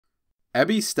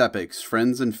Ebby Steppach's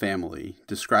friends and family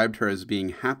described her as being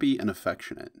happy and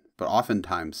affectionate, but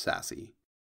oftentimes sassy.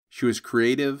 She was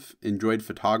creative, enjoyed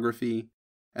photography,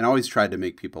 and always tried to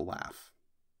make people laugh.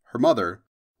 Her mother,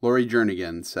 Lori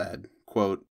Jernigan, said,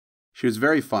 quote, "She was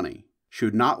very funny. She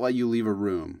would not let you leave a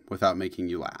room without making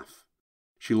you laugh.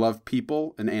 She loved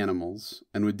people and animals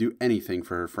and would do anything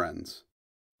for her friends,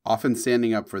 often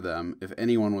standing up for them if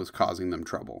anyone was causing them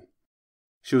trouble.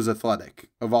 She was athletic,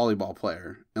 a volleyball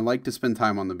player, and liked to spend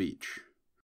time on the beach.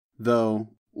 Though,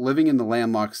 living in the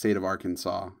landlocked state of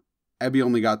Arkansas, Ebby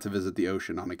only got to visit the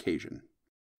ocean on occasion.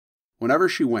 Whenever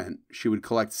she went, she would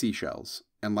collect seashells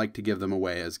and liked to give them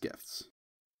away as gifts."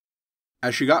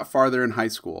 As she got farther in high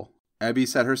school, Ebby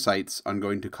set her sights on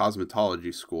going to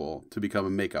cosmetology school to become a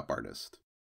makeup artist.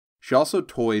 She also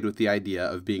toyed with the idea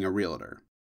of being a realtor.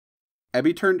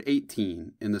 Ebby turned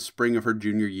 18 in the spring of her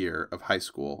junior year of high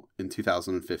school in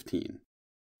 2015.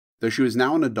 Though she was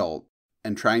now an adult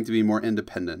and trying to be more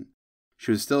independent,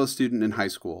 she was still a student in high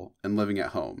school and living at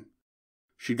home.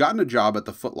 She'd gotten a job at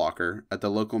the Foot Locker at the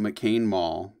local McCain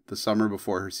Mall the summer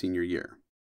before her senior year.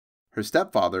 Her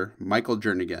stepfather, Michael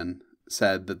Jernigan,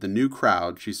 said that the new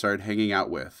crowd she started hanging out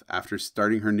with after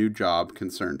starting her new job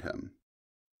concerned him.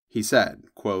 He said,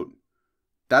 quote,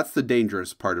 "That's the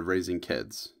dangerous part of raising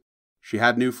kids. She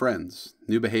had new friends,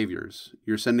 new behaviors.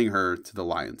 You're sending her to the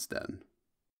lion's den."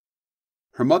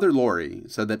 Her mother, Lori,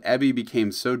 said that Ebby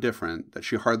became so different that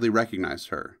she hardly recognized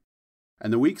her,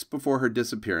 and the weeks before her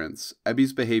disappearance,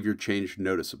 Ebby's behavior changed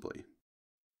noticeably.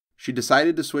 She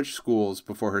decided to switch schools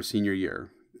before her senior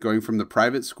year, going from the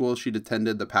private school she'd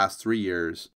attended the past 3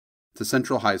 years to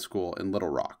Central High School in Little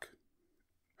Rock.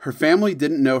 Her family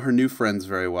didn't know her new friends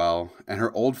very well, and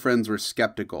her old friends were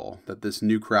skeptical that this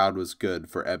new crowd was good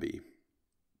for Ebby.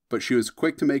 But she was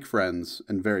quick to make friends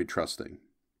and very trusting.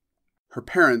 Her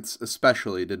parents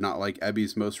especially did not like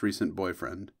Ebby's most recent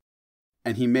boyfriend,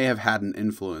 and he may have had an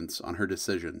influence on her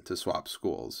decision to swap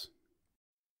schools.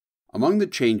 Among the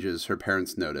changes her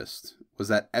parents noticed was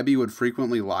that Ebby would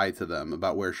frequently lie to them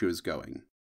about where she was going.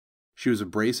 She was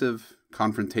abrasive,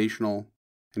 confrontational,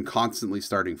 and constantly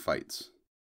starting fights.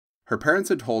 Her parents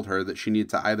had told her that she needed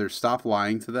to either stop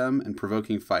lying to them and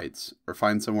provoking fights or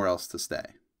find somewhere else to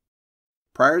stay.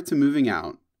 Prior to moving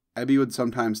out, Ebby would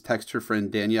sometimes text her friend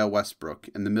Danielle Westbrook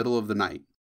in the middle of the night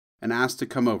and ask to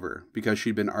come over because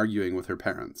she'd been arguing with her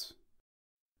parents.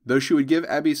 Though she would give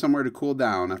Ebby somewhere to cool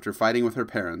down after fighting with her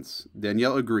parents,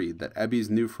 Danielle agreed that Ebby's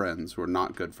new friends were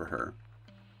not good for her.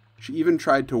 She even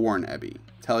tried to warn Ebby,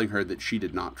 telling her that she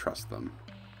did not trust them.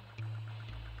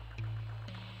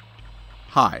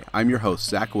 Hi, I'm your host,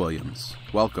 Zach Williams.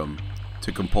 Welcome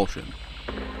to Compulsion.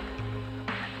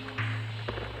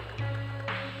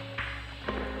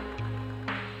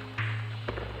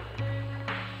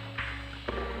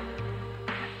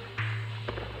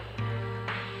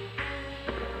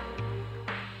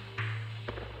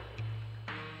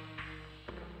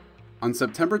 On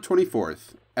September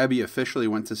 24th, Ebby officially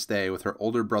went to stay with her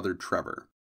older brother Trevor,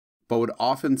 but would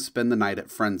often spend the night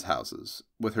at friends' houses,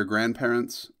 with her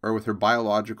grandparents or with her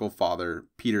biological father,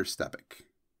 Peter Steppach.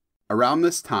 Around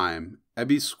this time,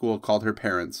 Ebby's school called her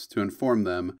parents to inform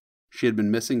them she had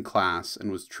been missing class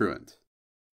and was truant.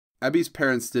 Ebby's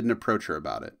parents didn't approach her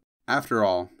about it. After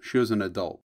all, she was an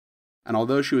adult, and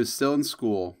although she was still in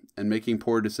school and making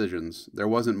poor decisions, there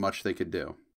wasn't much they could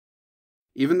do.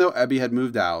 Even though Ebby had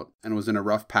moved out and was in a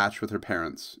rough patch with her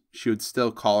parents, she would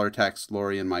still call or text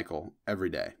Lori and Michael every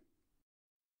day.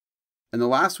 In the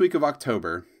last week of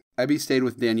October, Ebby stayed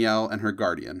with Danielle and her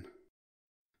guardian.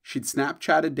 She'd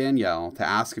Snapchatted Danielle to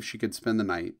ask if she could spend the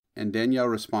night, and Danielle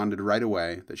responded right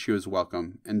away that she was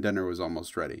welcome and dinner was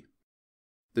almost ready.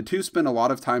 The two spent a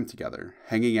lot of time together,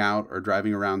 hanging out or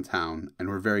driving around town, and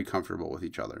were very comfortable with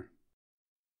each other.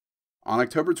 On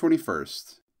October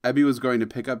 21st, Ebby was going to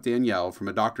pick up Danielle from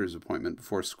a doctor's appointment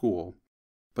before school,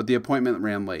 but the appointment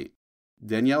ran late.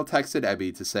 Danielle texted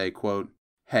Ebby to say, quote,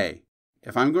 "Hey,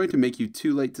 if I'm going to make you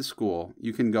too late to school,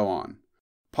 you can go on.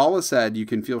 Paula said you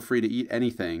can feel free to eat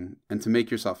anything and to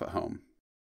make yourself at home."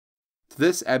 To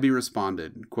this, Ebby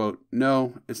responded, quote,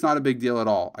 "No, it's not a big deal at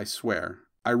all, I swear.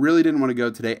 I really didn't want to go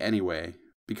today anyway,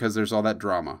 because there's all that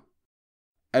drama."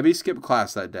 Ebby skipped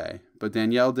class that day, but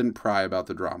Danielle didn't pry about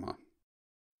the drama.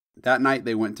 That night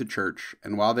they went to church,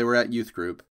 and while they were at youth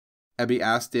group, Ebby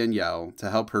asked Danielle to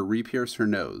help her re-pierce her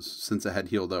nose since it had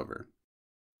healed over.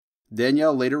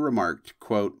 Danielle later remarked,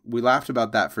 quote, "We laughed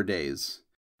about that for days.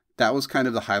 That was kind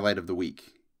of the highlight of the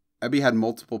week." Ebby had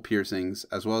multiple piercings,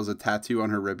 as well as a tattoo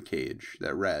on her rib cage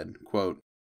that read, quote,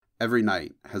 "Every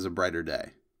night has a brighter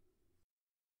day."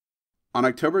 On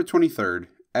October 23rd,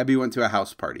 Ebby went to a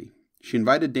house party, She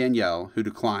invited Danielle, who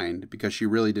declined because she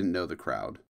really didn't know the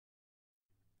crowd.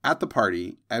 At the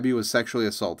party, Ebby was sexually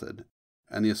assaulted,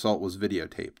 and the assault was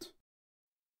videotaped.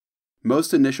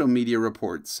 Most initial media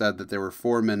reports said that there were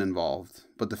 4 men involved,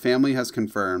 but the family has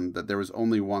confirmed that there was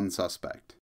only one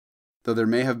suspect, though there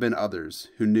may have been others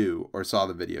who knew or saw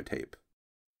the videotape.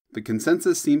 The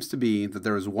consensus seems to be that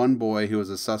there was one boy who was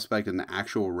a suspect in the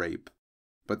actual rape,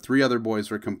 but 3 other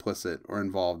boys were complicit or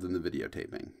involved in the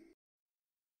videotaping.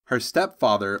 Her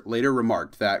stepfather later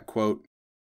remarked that, quote,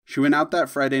 "She went out that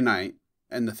Friday night,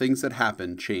 and the things that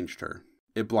happened changed her.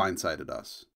 It blindsided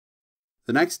us."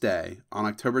 The next day, on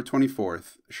October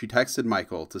 24th, she texted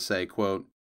Michael to say, quote,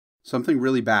 "Something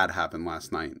really bad happened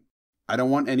last night. I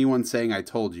don't want anyone saying I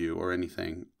told you or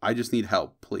anything. I just need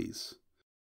help, please."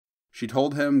 She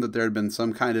told him that there had been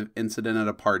some kind of incident at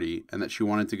a party and that she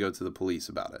wanted to go to the police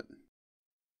about it.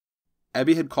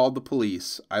 Ebby had called the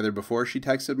police either before she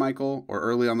texted Michael or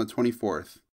early on the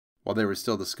 24th, while they were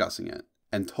still discussing it,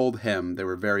 and told him they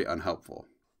were very unhelpful.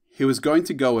 He was going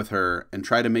to go with her and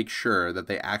try to make sure that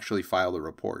they actually filed a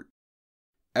report.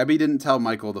 Ebby didn't tell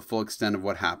Michael the full extent of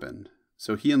what happened,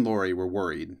 so he and Lori were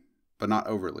worried, but not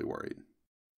overly worried.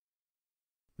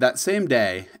 That same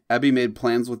day, Ebby made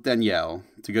plans with Danielle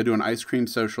to go to an ice cream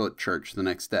social at church the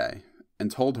next day, and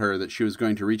told her that she was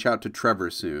going to reach out to Trevor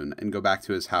soon and go back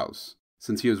to his house,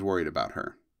 since he was worried about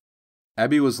her.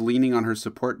 Ebby was leaning on her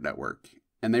support network,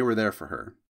 and they were there for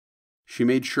her. She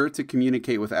made sure to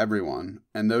communicate with everyone,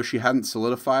 and though she hadn't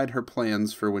solidified her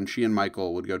plans for when she and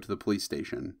Michael would go to the police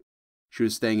station, she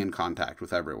was staying in contact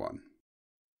with everyone.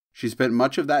 She spent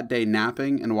much of that day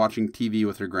napping and watching TV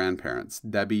with her grandparents,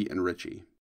 Debbie and Richie.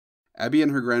 Ebby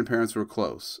and her grandparents were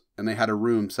close, and they had a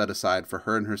room set aside for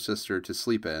her and her sister to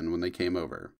sleep in when they came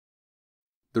over.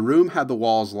 The room had the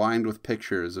walls lined with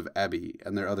pictures of Ebby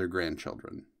and their other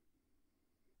grandchildren.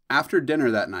 After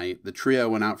dinner that night, the trio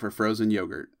went out for frozen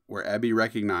yogurt, where Ebby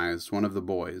recognized one of the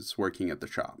boys working at the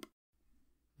shop.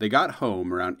 They got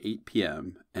home around 8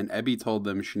 p.m., and Ebby told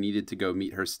them she needed to go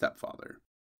meet her stepfather.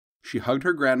 She hugged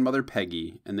her grandmother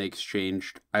Peggy, and they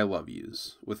exchanged "I love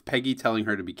yous," with Peggy telling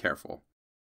her to be careful.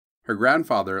 Her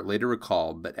grandfather later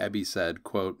recalled that Ebby said,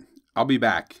 quote, "I'll be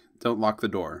back. Don't lock the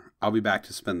door. I'll be back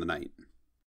to spend the night."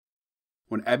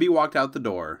 When Ebby walked out the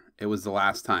door, it was the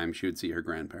last time she would see her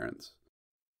grandparents.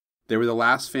 They were the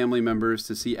last family members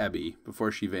to see Ebby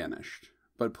before she vanished,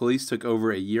 but police took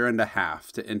over a year and a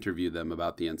half to interview them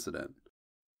about the incident.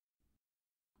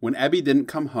 When Ebby didn't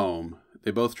come home,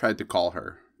 they both tried to call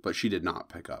her, but she did not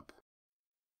pick up.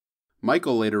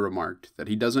 Michael later remarked that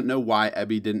he doesn't know why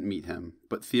Ebby didn't meet him,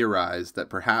 but theorized that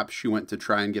perhaps she went to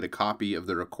try and get a copy of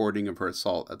the recording of her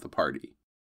assault at the party.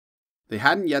 They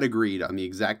hadn't yet agreed on the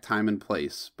exact time and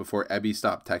place before Ebby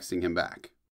stopped texting him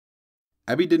back.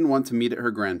 Ebby didn't want to meet at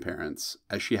her grandparents',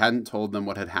 as she hadn't told them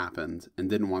what had happened and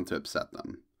didn't want to upset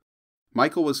them.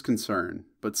 Michael was concerned,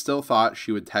 but still thought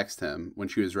she would text him when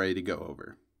she was ready to go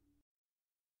over.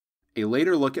 A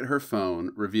later look at her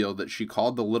phone revealed that she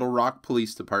called the Little Rock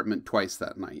Police Department twice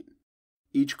that night,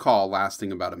 each call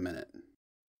lasting about a minute.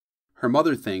 Her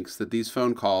mother thinks that these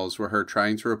phone calls were her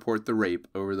trying to report the rape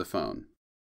over the phone.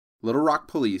 Little Rock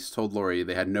Police told Lori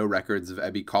they had no records of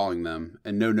Ebby calling them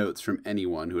and no notes from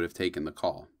anyone who would have taken the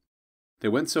call. They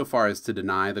went so far as to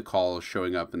deny the calls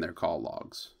showing up in their call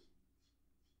logs.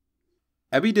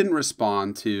 Ebby didn't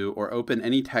respond to or open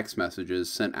any text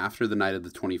messages sent after the night of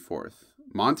the 24th.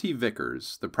 Monty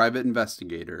Vickers, the private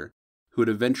investigator who would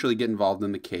eventually get involved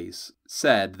in the case,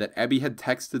 said that Ebby had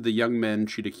texted the young men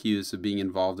she'd accused of being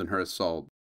involved in her assault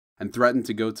and threatened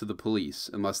to go to the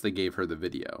police unless they gave her the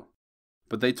video.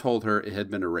 But they told her it had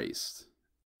been erased.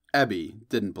 Ebby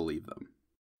didn't believe them.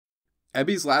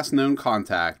 Ebby's last known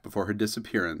contact before her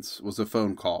disappearance was a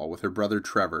phone call with her brother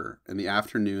Trevor in the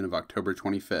afternoon of October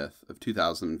 25th of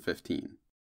 2015.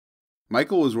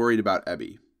 Michael was worried about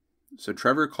Ebby, so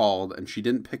Trevor called and she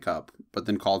didn't pick up, but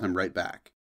then called him right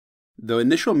back. Though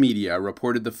initial media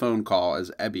reported the phone call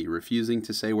as Ebby refusing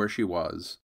to say where she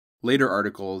was, later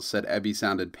articles said Ebby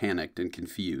sounded panicked and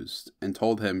confused, and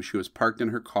told him she was parked in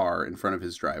her car in front of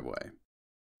his driveway.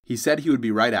 He said he would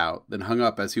be right out, then hung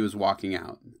up as he was walking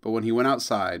out, but when he went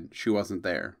outside, she wasn't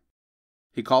there.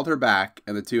 He called her back,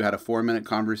 and the two had a 4-minute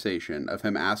conversation of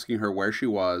him asking her where she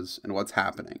was and what's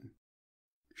happening.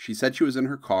 She said she was in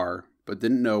her car, but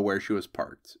didn't know where she was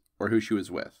parked, or who she was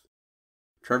with.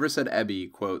 Trevor said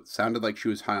Ebby, quote, sounded like she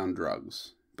was high on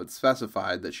drugs, but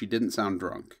specified that she didn't sound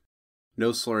drunk.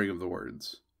 No slurring of the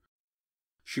words.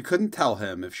 She couldn't tell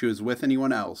him if she was with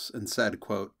anyone else and said,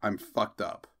 quote, I'm fucked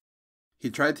up. He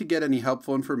tried to get any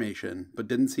helpful information, but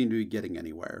didn't seem to be getting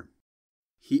anywhere.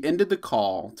 He ended the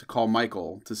call to call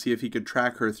Michael to see if he could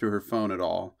track her through her phone at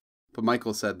all, but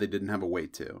Michael said they didn't have a way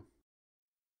to.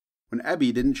 When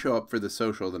Ebby didn't show up for the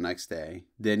social the next day,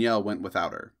 Danielle went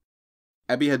without her.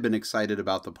 Ebby had been excited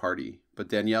about the party, but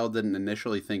Danielle didn't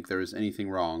initially think there was anything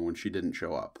wrong when she didn't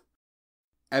show up.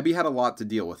 Ebby had a lot to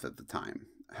deal with at the time.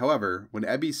 However, when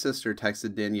Ebby's sister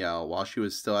texted Danielle while she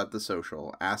was still at the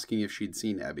social, asking if she'd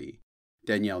seen Ebby,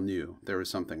 Danielle knew there was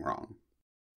something wrong.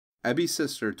 Ebby's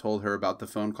sister told her about the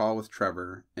phone call with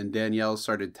Trevor, and Danielle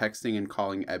started texting and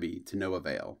calling Ebby to no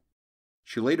avail.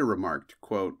 She later remarked,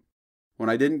 quote, "When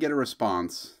I didn't get a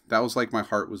response, that was like my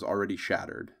heart was already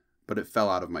shattered, but it fell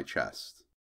out of my chest."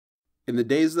 In the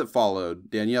days that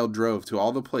followed, Danielle drove to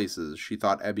all the places she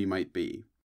thought Ebby might be,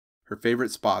 her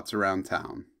favorite spots around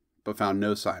town, but found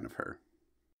no sign of her.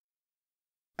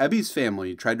 Ebby's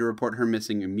family tried to report her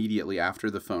missing immediately after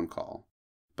the phone call,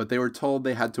 but they were told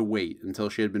they had to wait until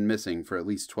she had been missing for at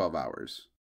least 12 hours.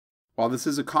 While this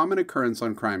is a common occurrence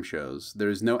on crime shows, there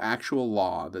is no actual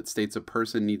law that states a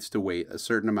person needs to wait a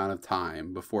certain amount of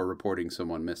time before reporting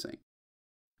someone missing.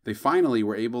 They finally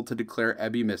were able to declare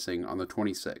Ebby missing on the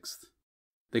 26th.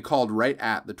 They called right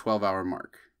at the 12-hour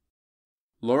mark.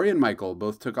 Lori and Michael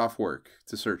both took off work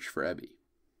to search for Ebby.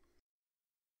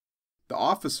 The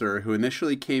officer who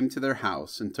initially came to their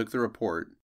house and took the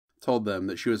report told them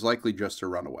that she was likely just a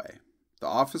runaway. The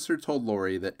officer told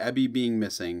Lori that Ebby being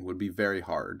missing would be very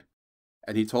hard,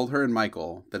 and he told her and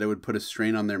Michael that it would put a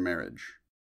strain on their marriage.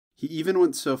 He even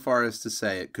went so far as to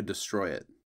say it could destroy it.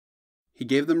 He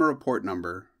gave them a report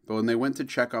number, but when they went to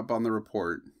check up on the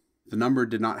report, the number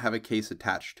did not have a case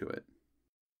attached to it.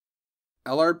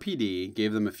 LRPD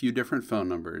gave them a few different phone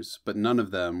numbers, but none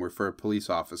of them were for a police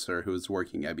officer who was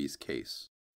working Ebby's case.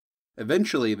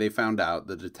 Eventually, they found out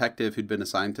the detective who'd been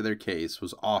assigned to their case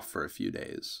was off for a few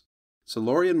days, so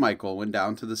Lori and Michael went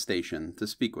down to the station to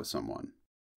speak with someone.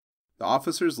 The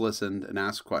officers listened and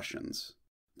asked questions.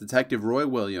 Detective Roy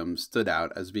Williams stood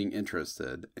out as being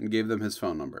interested and gave them his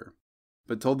phone number,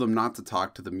 but told them not to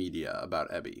talk to the media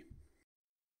about Ebby.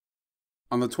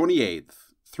 On the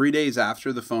 28th, 3 days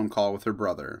after the phone call with her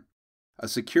brother, a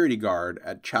security guard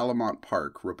at Chalamont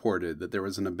Park reported that there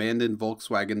was an abandoned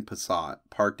Volkswagen Passat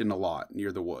parked in a lot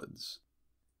near the woods.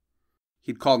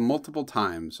 He'd called multiple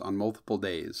times on multiple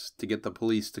days to get the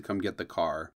police to come get the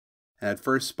car, and had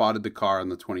first spotted the car on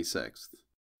the 26th.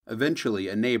 Eventually,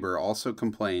 a neighbor also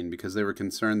complained because they were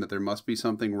concerned that there must be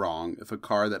something wrong if a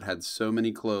car that had so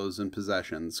many clothes and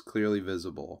possessions clearly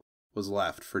visible was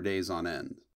left for days on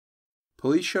end.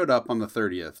 Police showed up on the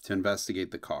 30th to investigate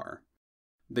the car.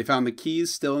 They found the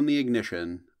keys still in the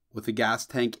ignition, with the gas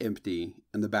tank empty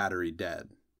and the battery dead.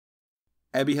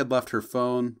 Ebby had left her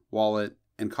phone, wallet,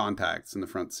 and contacts in the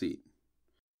front seat.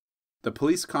 The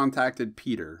police contacted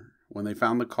Peter when they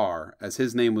found the car, as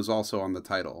his name was also on the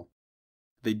title.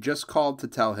 They just called to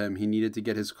tell him he needed to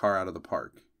get his car out of the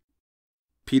park.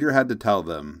 Peter had to tell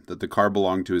them that the car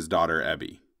belonged to his daughter,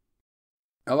 Ebby.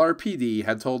 LRPD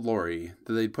had told Lori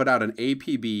that they'd put out an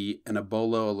APB and a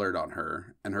BOLO alert on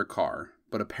her and her car,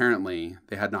 but apparently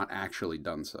they had not actually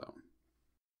done so.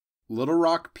 Little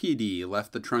Rock PD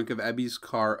left the trunk of Ebby's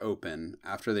car open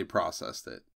after they processed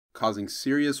it, causing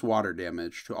serious water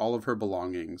damage to all of her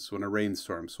belongings when a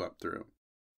rainstorm swept through.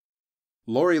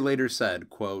 Lori later said,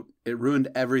 quote, "It ruined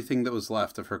everything that was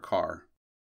left of her car.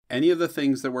 Any of the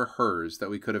things that were hers that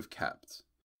we could have kept.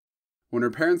 When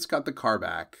her parents got the car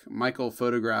back, Michael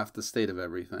photographed the state of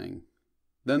everything.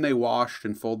 Then they washed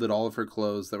and folded all of her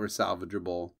clothes that were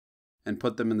salvageable and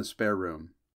put them in the spare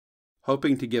room,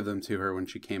 hoping to give them to her when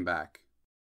she came back.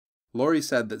 Lori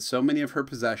said that so many of her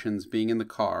possessions being in the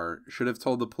car should have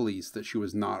told the police that she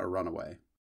was not a runaway.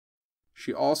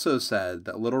 She also said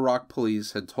that Little Rock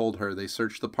police had told her they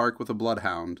searched the park with a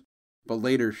bloodhound, but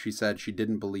later she said she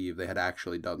didn't believe they had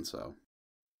actually done so.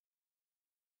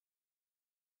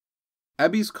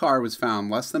 Ebby's car was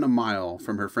found less than a mile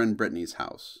from her friend Brittany's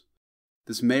house.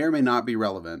 This may or may not be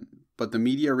relevant, but the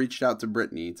media reached out to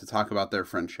Brittany to talk about their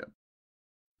friendship.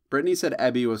 Brittany said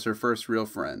Ebby was her first real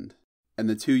friend, and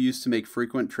the two used to make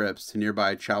frequent trips to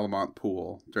nearby Chalamont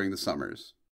Pool during the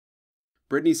summers.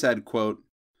 Brittany said, quote,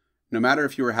 "No matter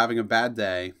if you were having a bad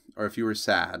day or if you were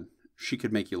sad, she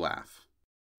could make you laugh.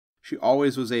 She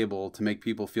always was able to make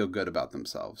people feel good about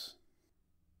themselves."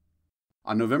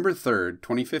 On November 3rd,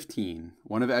 2015,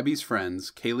 one of Ebby's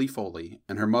friends, Kaylee Foley,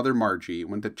 and her mother Margie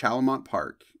went to Chalamont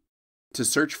Park to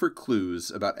search for clues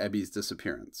about Ebby's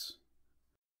disappearance.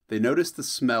 They noticed the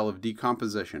smell of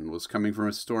decomposition was coming from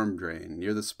a storm drain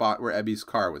near the spot where Ebby's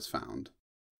car was found.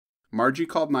 Margie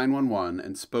called 911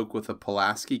 and spoke with a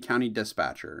Pulaski County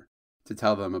dispatcher to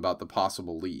tell them about the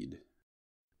possible lead.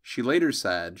 She later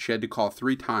said she had to call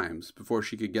 3 times before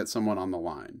she could get someone on the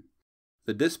line.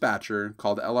 The dispatcher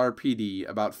called LRPD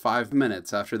about 5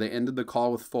 minutes after they ended the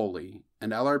call with Foley,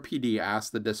 and LRPD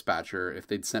asked the dispatcher if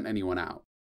they'd sent anyone out.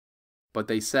 But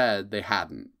they said they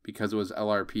hadn't, because it was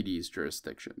LRPD's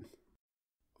jurisdiction.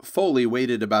 Foley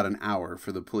waited about an hour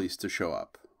for the police to show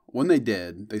up. When they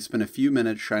did, they spent a few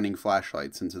minutes shining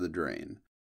flashlights into the drain,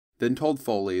 then told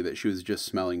Foley that she was just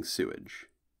smelling sewage.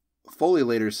 Foley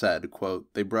later said,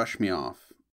 quote, "They brushed me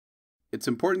off. It's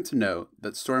important to note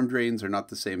that storm drains are not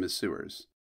the same as sewers.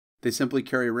 They simply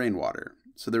carry rainwater,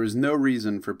 so there was no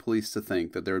reason for police to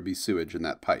think that there would be sewage in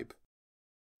that pipe."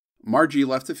 Margie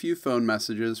left a few phone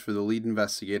messages for the lead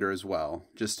investigator as well,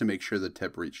 just to make sure the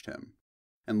tip reached him,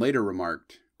 and later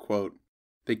remarked, quote,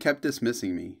 "They kept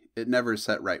dismissing me. It never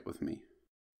set right with me."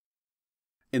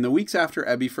 In the weeks after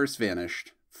Ebby first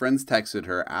vanished, friends texted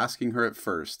her asking her at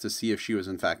first to see if she was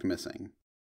in fact missing,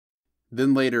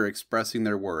 then later expressing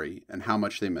their worry and how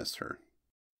much they missed her.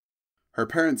 Her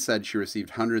parents said she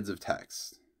received hundreds of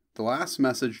texts. The last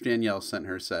message Danielle sent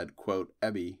her said, quote,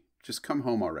 "Ebby, just come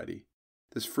home already.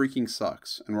 This freaking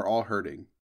sucks, and we're all hurting.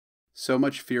 So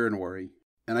much fear and worry,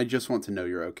 and I just want to know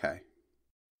you're okay."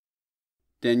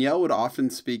 Danielle would often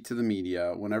speak to the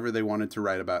media whenever they wanted to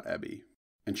write about Ebby,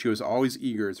 and she was always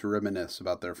eager to reminisce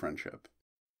about their friendship.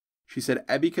 She said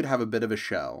Ebby could have a bit of a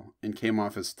shell and came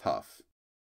off as tough,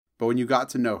 but when you got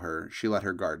to know her, she let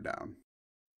her guard down.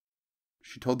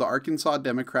 She told the Arkansas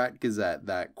Democrat Gazette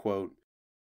that, quote,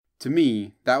 "To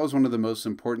me, that was one of the most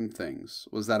important things,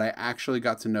 was that I actually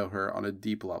got to know her on a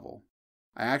deep level.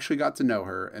 I actually got to know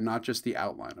her and not just the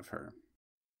outline of her."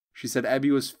 She said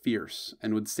Ebby was fierce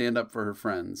and would stand up for her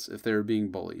friends if they were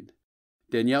being bullied.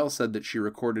 Danielle said that she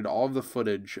recorded all of the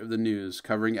footage of the news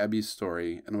covering Ebby's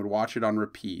story and would watch it on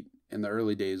repeat in the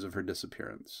early days of her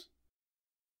disappearance.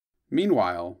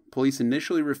 Meanwhile, police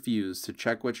initially refused to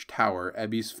check which tower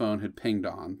Ebby's phone had pinged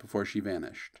on before she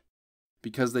vanished,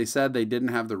 because they said they didn't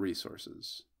have the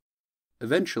resources.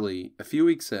 Eventually, a few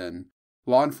weeks in,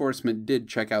 law enforcement did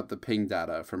check out the ping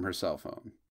data from her cell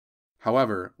phone.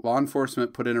 However, law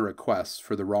enforcement put in a request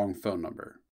for the wrong phone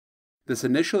number. This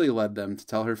initially led them to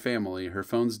tell her family her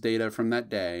phone's data from that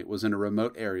day was in a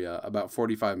remote area about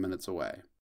 45 minutes away.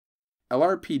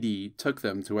 LRPD took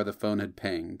them to where the phone had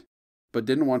pinged, but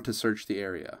didn't want to search the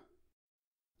area.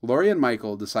 Lori and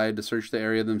Michael decided to search the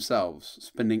area themselves,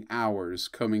 spending hours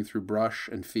combing through brush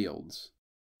and fields.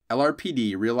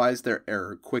 LRPD realized their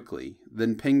error quickly,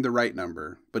 then pinged the right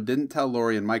number, but didn't tell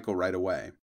Lori and Michael right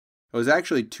away. It was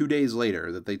actually 2 days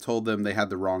later that they told them they had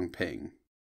the wrong ping.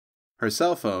 Her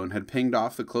cell phone had pinged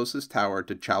off the closest tower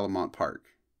to Chalamont Park,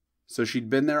 so she'd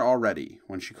been there already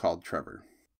when she called Trevor.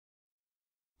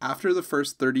 After the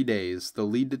first 30 days, the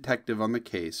lead detective on the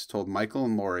case told Michael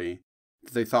and Lori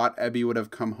that they thought Ebby would have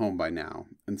come home by now,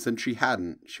 and since she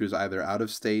hadn't, she was either out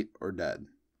of state or dead.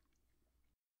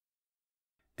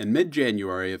 In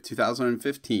mid-January of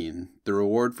 2015, the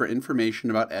reward for information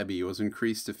about Ebby was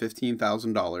increased to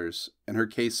 $15,000, and her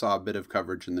case saw a bit of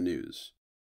coverage in the news.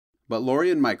 But Lori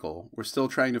and Michael were still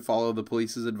trying to follow the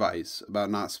police's advice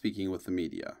about not speaking with the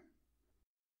media.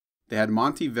 They had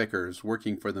Monty Vickers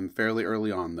working for them fairly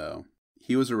early on, though.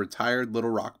 He was a retired Little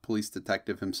Rock police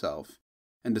detective himself,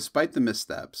 and despite the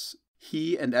missteps,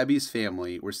 he and Ebby's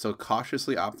family were still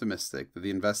cautiously optimistic that the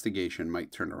investigation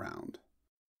might turn around.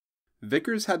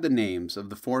 Vickers had the names of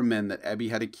the 4 men that Ebby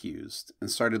had accused and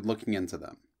started looking into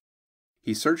them.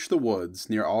 He searched the woods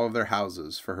near all of their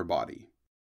houses for her body.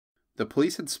 The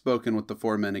police had spoken with the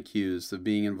 4 men accused of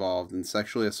being involved in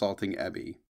sexually assaulting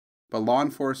Ebby, but law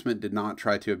enforcement did not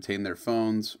try to obtain their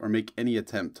phones or make any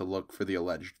attempt to look for the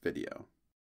alleged video.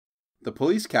 The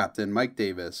police captain, Mike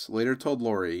Davis, later told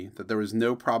Lori that there was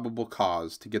no probable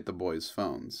cause to get the boys'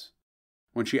 phones.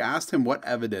 When she asked him what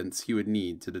evidence he would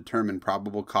need to determine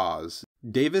probable cause,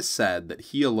 Davis said that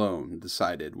he alone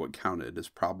decided what counted as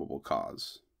probable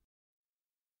cause.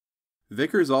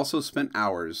 Vickers also spent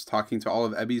hours talking to all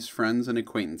of Ebby's friends and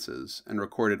acquaintances and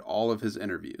recorded all of his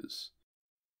interviews.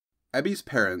 Ebby's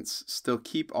parents still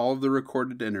keep all of the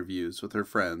recorded interviews with her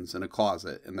friends in a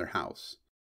closet in their house.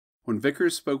 When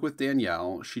Vickers spoke with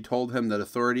Danielle, she told him that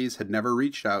authorities had never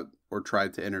reached out or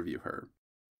tried to interview her.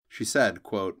 She said,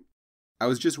 quote, "I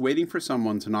was just waiting for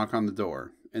someone to knock on the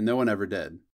door, and no one ever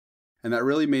did. And that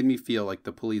really made me feel like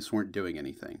the police weren't doing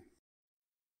anything."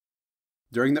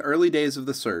 During the early days of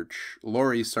the search,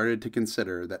 Lori started to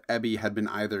consider that Ebby had been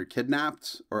either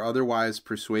kidnapped or otherwise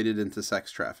persuaded into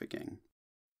sex trafficking.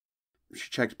 She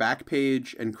checked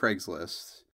Backpage and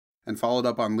Craigslist, and followed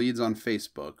up on leads on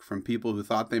Facebook from people who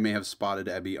thought they may have spotted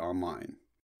Ebby online.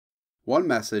 One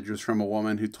message was from a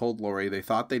woman who told Lori they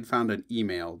thought they'd found an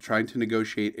email trying to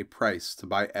negotiate a price to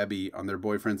buy Ebby on their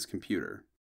boyfriend's computer.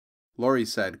 Lori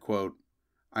said, quote,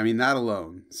 "I mean, that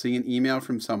alone, seeing an email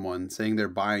from someone saying they're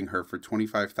buying her for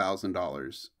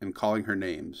 $25,000 and calling her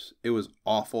names, it was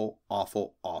awful,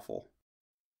 awful, awful."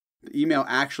 The email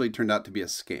actually turned out to be a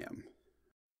scam.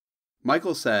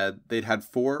 Michael said they'd had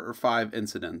 4 or 5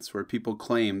 incidents where people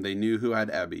claimed they knew who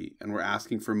had Ebby and were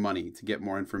asking for money to get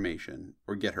more information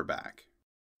or get her back.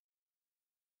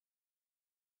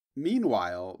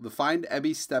 Meanwhile, the Find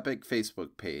Ebby Steppach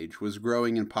Facebook page was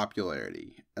growing in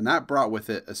popularity, and that brought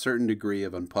with it a certain degree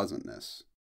of unpleasantness.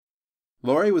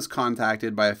 Lori was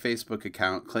contacted by a Facebook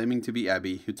account claiming to be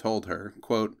Ebby who told her,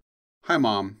 quote, "Hi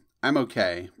Mom, I'm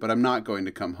okay, but I'm not going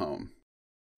to come home."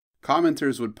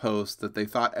 Commenters would post that they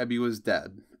thought Ebby was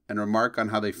dead and remark on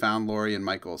how they found Lori and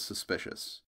Michael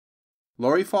suspicious.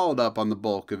 Lori followed up on the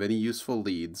bulk of any useful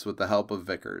leads with the help of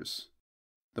Vickers.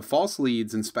 The false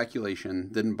leads and speculation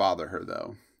didn't bother her,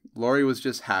 though. Lori was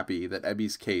just happy that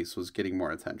Ebby's case was getting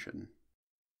more attention.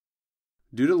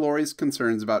 Due to Lori's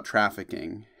concerns about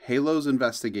trafficking, Halo's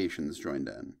Investigations joined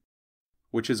in,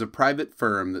 which is a private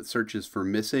firm that searches for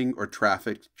missing or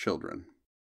trafficked children.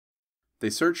 They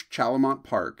searched Chalamont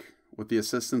Park with the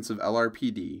assistance of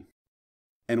LRPD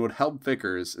and would help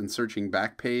Vickers in searching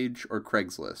Backpage or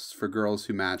Craigslist for girls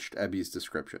who matched Ebby's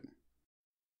description.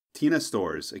 Tina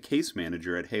Stores, a case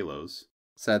manager at Halo's,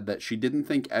 said that she didn't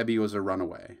think Ebby was a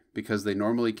runaway because they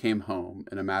normally came home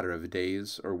in a matter of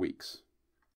days or weeks.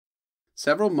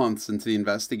 Several months into the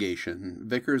investigation,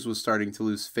 Vickers was starting to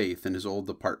lose faith in his old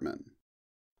department.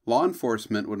 Law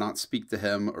enforcement would not speak to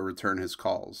him or return his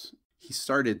calls. He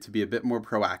started to be a bit more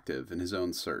proactive in his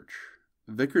own search.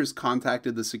 Vickers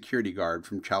contacted the security guard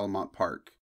from Chalamont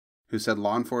Park, who said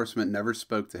law enforcement never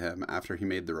spoke to him after he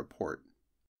made the report.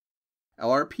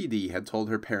 LRPD had told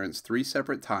her parents 3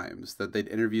 separate times that they'd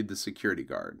interviewed the security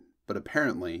guard, but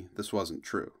apparently this wasn't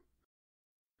true.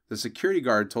 The security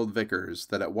guard told Vickers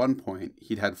that at one point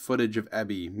he'd had footage of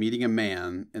Ebby meeting a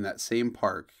man in that same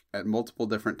park at multiple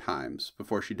different times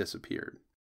before she disappeared,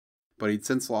 but he'd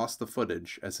since lost the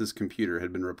footage as his computer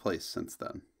had been replaced since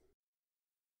then.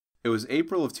 It was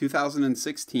April of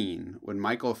 2016 when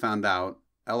Michael found out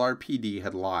LRPD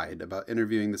had lied about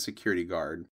interviewing the security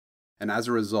guard and as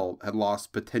a result had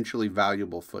lost potentially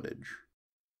valuable footage.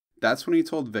 That's when he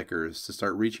told Vickers to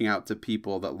start reaching out to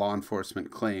people that law enforcement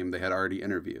claimed they had already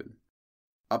interviewed.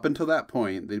 Up until that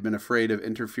point, they'd been afraid of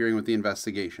interfering with the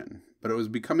investigation, but it was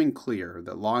becoming clear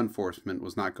that law enforcement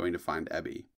was not going to find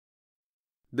Ebby.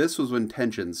 This was when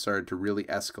tensions started to really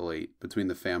escalate between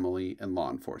the family and law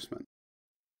enforcement.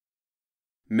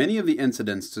 Many of the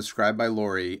incidents described by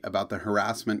Lori about the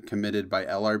harassment committed by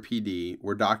LRPD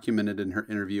were documented in her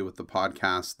interview with the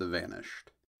podcast The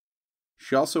Vanished.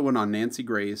 She also went on Nancy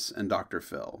Grace and Dr.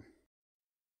 Phil.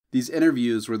 These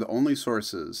interviews were the only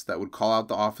sources that would call out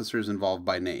the officers involved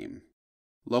by name.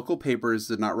 Local papers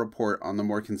did not report on the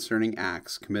more concerning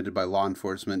acts committed by law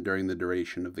enforcement during the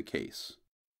duration of the case.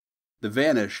 The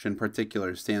Vanished, in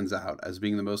particular, stands out as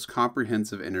being the most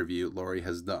comprehensive interview Lori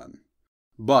has done.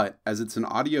 But, as it's an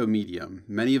audio medium,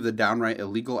 many of the downright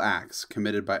illegal acts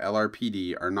committed by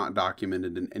LRPD are not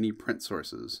documented in any print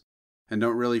sources, and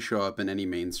don't really show up in any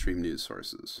mainstream news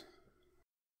sources.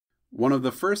 One of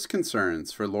the first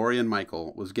concerns for Lori and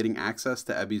Michael was getting access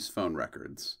to Ebby's phone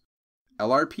records.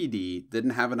 LRPD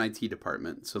didn't have an IT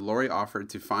department, so Lori offered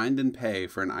to find and pay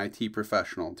for an IT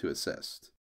professional to assist.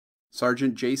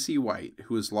 Sergeant J.C. White,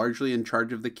 who was largely in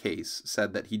charge of the case,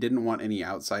 said that he didn't want any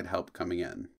outside help coming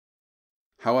in.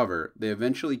 However, they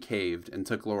eventually caved and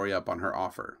took Lori up on her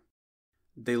offer.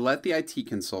 They let the IT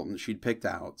consultant she'd picked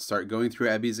out start going through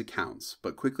Ebby's accounts,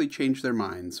 but quickly changed their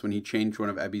minds when he changed one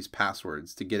of Ebby's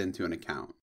passwords to get into an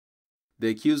account. They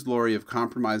accused Lori of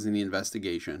compromising the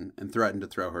investigation and threatened to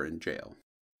throw her in jail.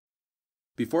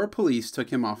 Before police took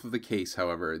him off of the case,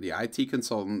 however, the IT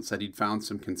consultant said he'd found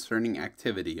some concerning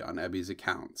activity on Ebby's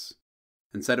accounts,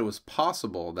 and said it was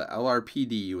possible that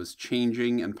LRPD was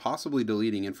changing and possibly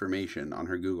deleting information on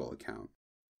her Google account.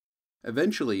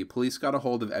 Eventually, police got a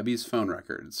hold of Ebby's phone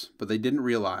records, but they didn't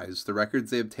realize the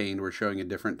records they obtained were showing a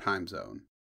different time zone.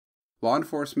 Law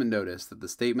enforcement noticed that the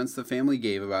statements the family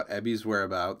gave about Ebby's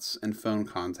whereabouts and phone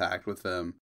contact with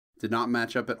them did not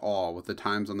match up at all with the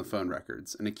times on the phone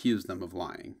records and accused them of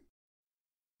lying.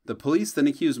 The police then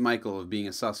accused Michael of being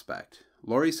a suspect.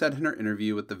 Lori said in her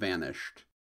interview with The Vanished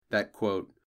that,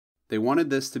 quote, "They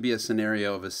wanted this to be a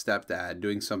scenario of a stepdad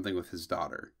doing something with his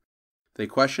daughter. They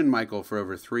questioned Michael for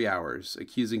over 3 hours,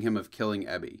 accusing him of killing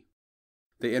Ebby.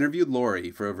 They interviewed Lori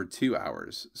for over 2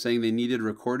 hours, saying they needed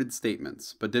recorded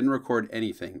statements, but didn't record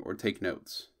anything or take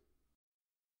notes.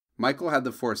 Michael had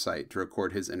the foresight to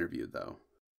record his interview, though.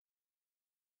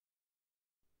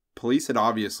 Police had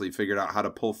obviously figured out how to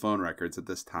pull phone records at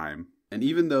this time, and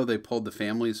even though they pulled the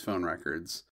family's phone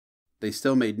records, they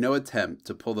still made no attempt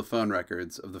to pull the phone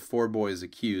records of the 4 boys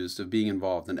accused of being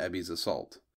involved in Ebby's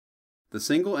assault. The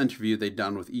single interview they'd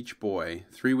done with each boy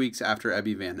 3 weeks after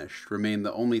Ebby vanished remained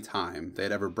the only time they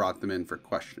had ever brought them in for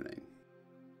questioning.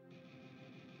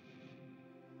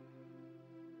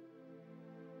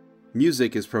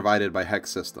 Music is provided by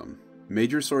Hexsystem.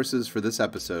 Major sources for this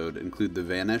episode include The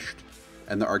Vanished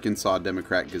and the Arkansas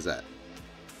Democrat Gazette.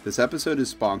 This episode is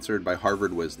sponsored by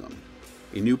Harvard Wisdom,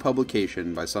 a new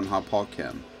publication by Sunha Paul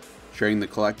Kim, sharing the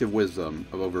collective wisdom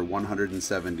of over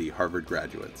 170 Harvard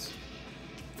graduates.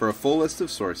 For a full list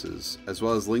of sources, as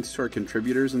well as links to our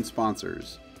contributors and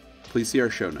sponsors, please see our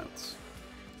show notes.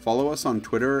 Follow us on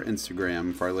Twitter or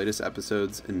Instagram for our latest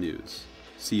episodes and news.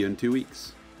 See you in 2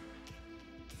 weeks.